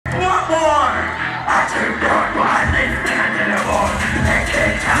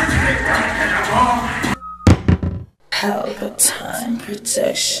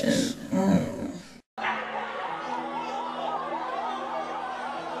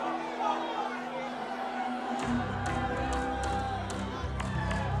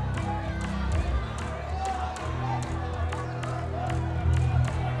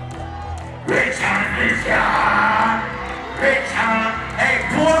Hey,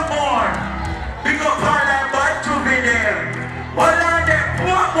 Portmore. Big up all that bad to be there. Hold on there,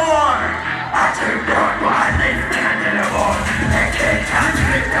 Portmore. I took down one listening to the wall. They can't touch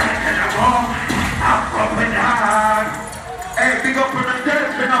me down to the wall. I'm coming down. Hey, big up on the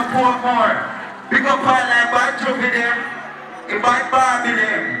telephone of Portmore. Big up all that bad to be there. A bad Barbie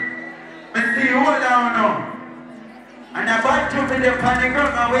there. Me see you all down now. And a bad to be there on the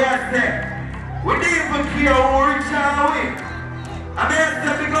ground and where I say. We don't even care who rich or we. I mean,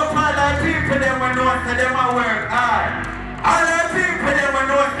 to pick up all the people them when know say them a work hard. All the people them when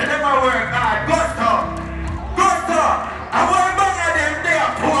know say them a work hard. Go stop. Go stop. I want bang of them there,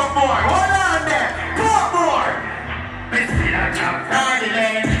 Portmore. Hold on there, Portmore. Me see that job down the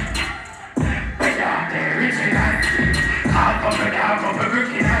lane. We down there, rich and nice. Come for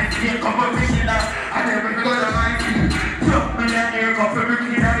Brooklyn, I see. Come for Brooklyn, I never go to my team. Jump me down here, come for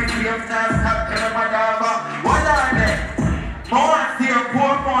Brooklyn, I see. I'm stop telling my dog. Hold on there. I want to see a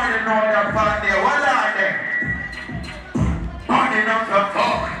Portmore to know that part there. What are they? Money not to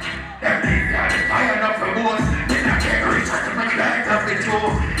fuck. Them things are fire enough for most. Then I can't reach out to my clients of the two.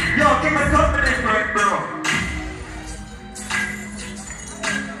 Yo, give me something different, bro.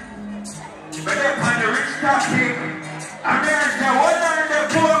 But they're on the rich topic. I'm here to say, what are the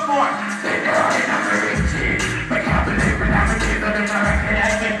Portmore? They're in the rich team. But I can't believe when I'm a kid of the American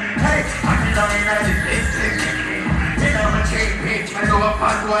accent. Hey, I'm in the United States. I'm a chain page, I know a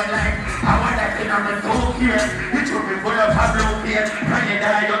fast one life. I want that thing on the soul here. You took me full of Pablo here. Can you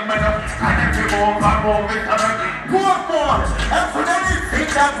die, young man up? And every move, I move with her. Portmore, and for that is thing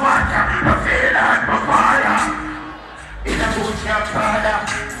that water. I feel like my father. In a bush of father.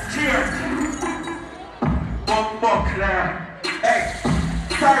 Cheers. Buckler. Hey,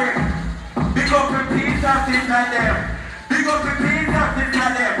 sorry. Big up the piece of this and them. Big up the piece of this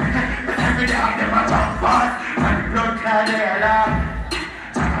and them. Every day I'm them a jump fast. Blood clot there, lad.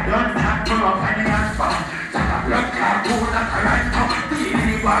 Don't stand for a penny and spot. Blood clot, cool and correct.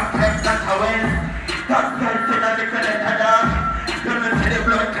 Feeling back, kept that away. That girl said that the credit had done. Don't say the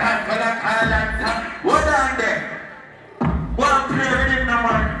blood clot, but I can't answer. What on there? One player in him, no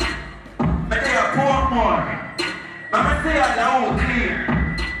man. But they are Portmore. Mama say all the whole clean.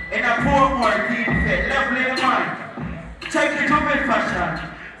 In a Portmore team set, lovely man. Check it to me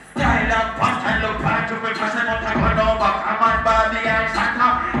fashion. Style up, pattern, look back to me, fashion, not a good over. I'm on Barbie and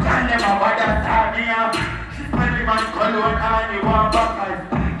Shanta. Tell them about that time here. She spent me man cologne and you want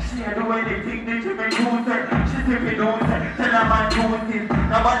backers. She had do anything that you may use it. She take me lose it. Tell her man use it.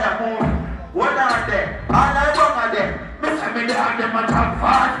 Nobody move. What are they? All I want are them. Miss me down them and talk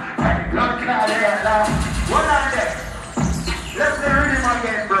fast. And blood clot there, lad. What are they? Let's play rhythm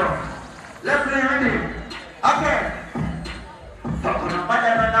again, bro. Let's play rhythm. Okay. Talk on the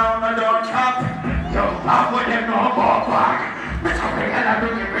mother and now no don't chop. Yo, I'm with them no more back. Me talk the hell I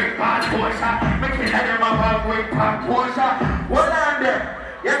do me bring bad Porsche. Me kill them up with bad Porsche. What on there?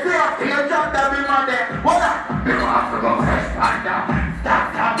 You see I feel jump that be my there. What on? You have to go fresh panda. Stop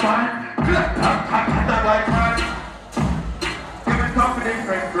that man. Flip top top that white man. Give me something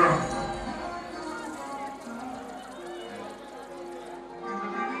different, bro.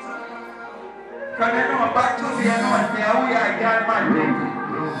 Cause I know back to the know and say we are girl man.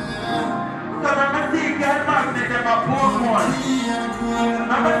 So I'm a see girl man say them a Portmore.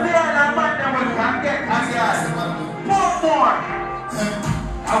 I'm a see all the man that we can get a girl. Portmore.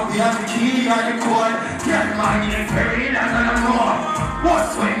 Now we have the key and the code. Girl man is very long and more.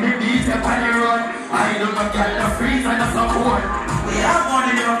 What's when the beat up on the road? I do my girl the freeze and the support. We have one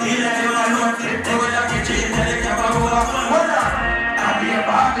of your kids and you alone. They will have to change and they can go up. Hold on. I'll be a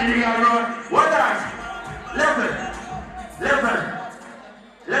party in the road. What on? Level.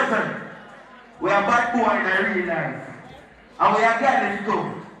 We are bad boy in the real life. And we are girls too.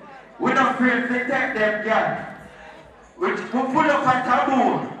 We don't afraid to take them girls. We pull up a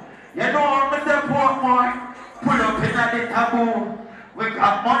taboo. You know what Mr. Portmore? Pull up in the taboo. We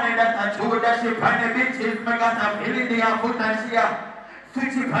got money that I show that she on the bitches. We got a ability and put and she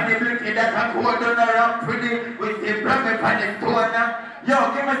switch it on the blicky that I go down around pretty. We say bring it on the stone now. Yo,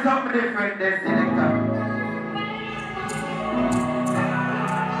 give me something different there, selector.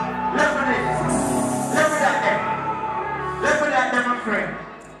 Level that them, my friend.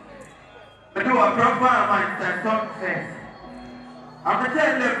 I do a performance and success. I'm going to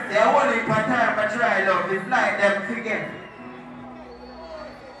tell them, they're only for time I try love. It's like them forget.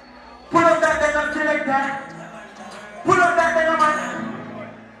 Pull up that them, selector. Pull up that them, man.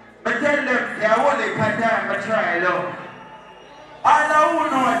 I tell them, they're only for time I try love. All who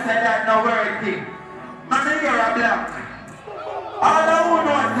knows that no worthy. Man, you're a black. All who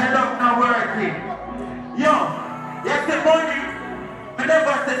knows that love no worthy.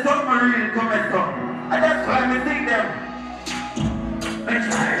 never say something real to me, so. And that's why I think them. I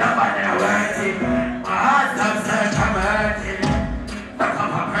try to find a working. My heart of such a working. I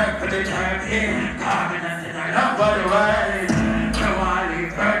come up hurt for the turkey. Coming and saying I love for the world. No one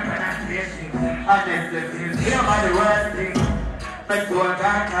leave hurt when I'm fishing. Honestly, feel here by the worst thing. But to a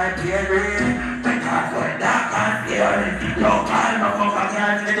guy can't be a real. Because when that can't be a real. Don't call my mother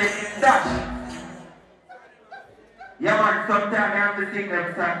can't get it in that. Yeah man, sometimes I have to sing them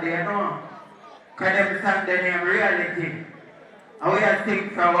Sunday, you know. Because them Sunday name reality. And we have to sing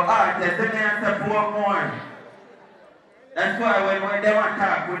for our artists, so they have to pour more. That's why when they want to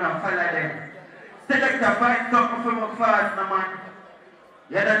talk, we don't follow them. Select to find something for me fast, no man.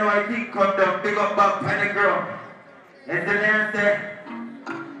 You don't know I think come down, big up back on the ground. And so they say,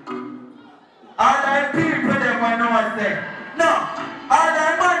 all the people them will know say, no, all the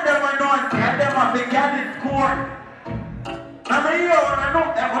man them will know say, and them have the girl in school. I mean, you want to know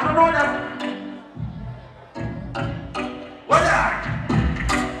them. What are you?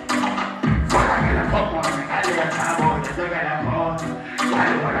 What are you going to do? I don't know what you're going to do. I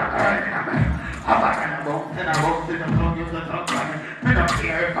don't want to hurt you. I'm not going to walk to the walk to the phone. You don't talk about it. I don't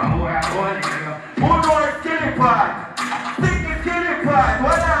care if I'm where I'm going to go. Who knows killing part? Think it's killing part.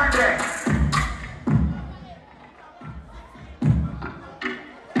 What are they?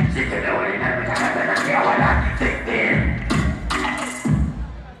 She can do it in every time. I don't care what I'm thinking.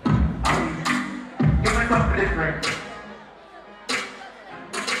 Something different.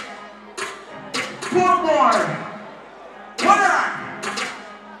 Portmore! What on?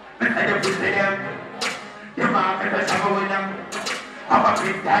 I don't see them. Your mom can travel with them. I'm a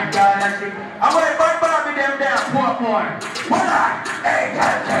big time girl and shit. I'm going to Barbie them there, Portmore. What on? Hey,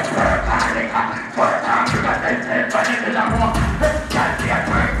 girl, take work on it. For a time, because they say, but it's in a war. Let's get it,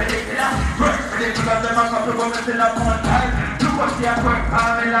 work for this, work for this, because they're not going to go into the phone time. Look she a work,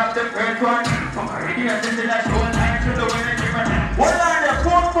 I love the first one. From her ideas into that show time to the winning different. What are they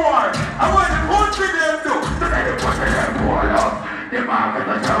for? I want to put with them too. So they don't put them for love. The market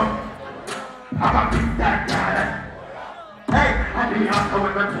of show. I'm a big that guy. Hey, I be also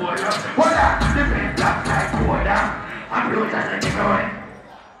with the border. What are the best black like border? I'm blue as a nigga.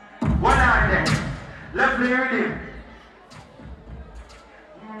 What are they? Lovely rhythm.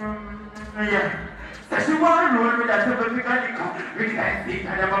 Yeah. She want to roll with that super figure liquor. We can't see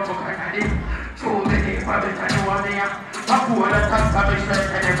that I'm a fucking addict. So many for the time one year. I pull the top of my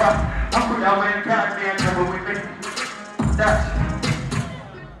shirt and never. I could have went down me and never with me. That's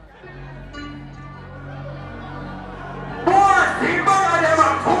more, see more of them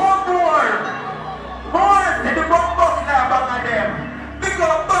are Portmore. More, see the bum buck now bang of them. Big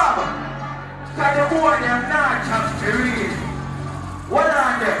up Bob. Cause the boy them not chops to read. What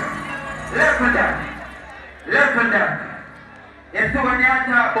are them? Level that. Level that. You see when you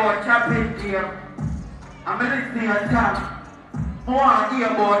talk about chopping here, I'm listening to talk. More hear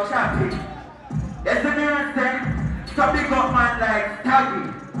about chopping. You see me I say? So big up man like Taggy.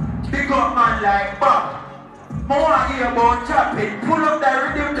 Big up man like Bob. More hear about chopping. Pull up the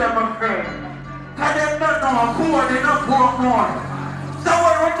rhythm them my friend. Cause them don't know who they don't pour more. So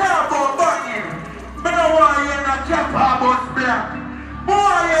when we talk about banging, I don't want to hear no chopper about black.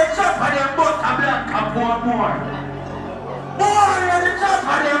 More you chop on them bust a black and Portmore. More you chop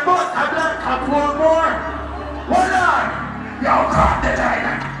on them bust a black and Portmore. Hold on. You caught the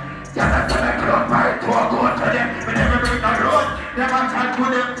line. You have to make blood right to a go to them. We never break the road. Never try to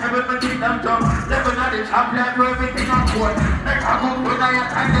them. Never keep them dumb. Never know the chop like everything on board. Make a good to the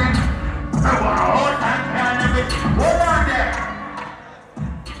attendant. I want a whole time and everything. Hold on there.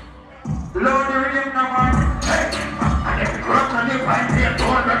 Load the rhythm now man. Hey. And if you cross on the pipe, you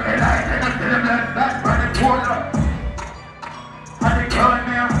don't break the light. And I tell them that's for the quarter. And the crowd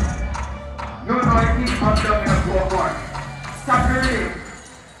there, you know I keep come down in the Portmore. Stop the rhythm.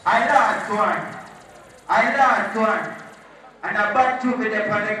 I lost one. And a bad tube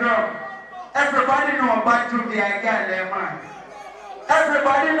there on the ground. Everybody know a bad tube I got there, man.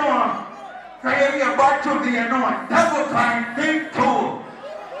 Everybody know. So you hear bad tube you know. Double time, think two.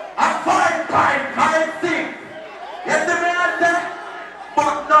 A 5.56. You see me I say?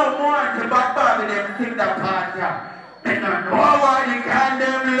 But no more to bad Bobby them sing that part here. They don't know why they can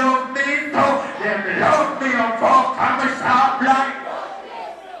them love me so. Them love me a fuck I'm a sharp like.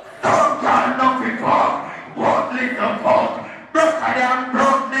 Don't got nothing fuck. What little fuck. Broke them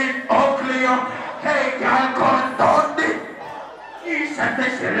broke this ugly up. Hey girl come down this. She said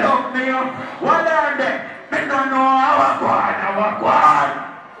she love me up. What are they? Me don't know how I go on.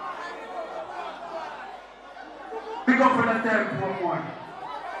 Big up for the third Portmore.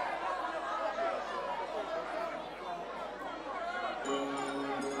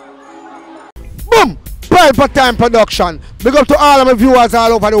 Pelpa Time Production. Big up to all of my viewers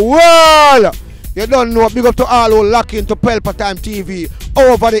all over the world. You don't know. Big up to all who lock into Pelpa Time TV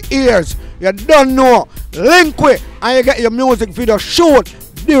over the years. You don't know. Link with and you get your music video shoot,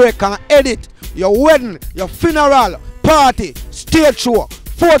 direct and edit. Your wedding, your funeral, party, stage show,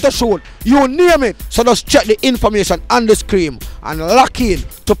 photo shoot, you name it. So just check the information on the screen and lock in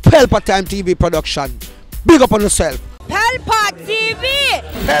to Pelpa Time TV Production. Big up on yourself. Pelpa TV!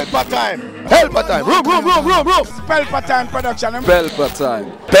 Pelpa Time! Pelpa Time! Room! Pelpa Time Production. Pelpa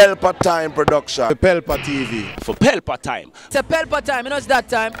Time. Pelpa Time Production. Pelpa TV. For Pelpa Time. It's a Pelpa Time, you know it's that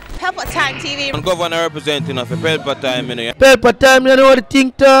time. Pelpa Time TV. I'm governor representing of Pelpa Time, you know. Pelpa Time, you know what the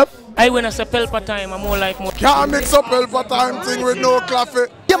thing tough? I when I say Pelpa Time, I'm more like more. Can't mix up Pelpa Time thing with no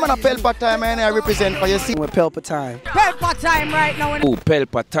coffee. Yeah, man, a Pelpa Time, and I represent for you. See, With Pelpa Time. Pelpa Time right now. Oh,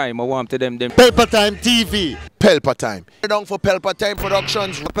 Pelpa Time, I want to them. Pelpa Time TV. Pelpa Time. Down for Pelpa Time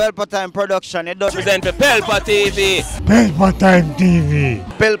Productions. Pelpa Time Production. It does Represent for Pelpa TV. Pelpa Time TV.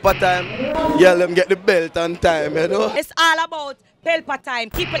 Pelpa Time. Yeah, let them get the belt on time, you know. It's all about Pelpa Time.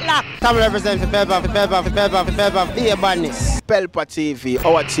 Keep it locked. Time represent for Pelpa, be a badness. Pelpa TV,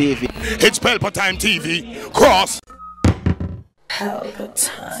 our TV. It's Pelpa Time TV. Cross. Pelpa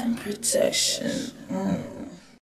Time Protection.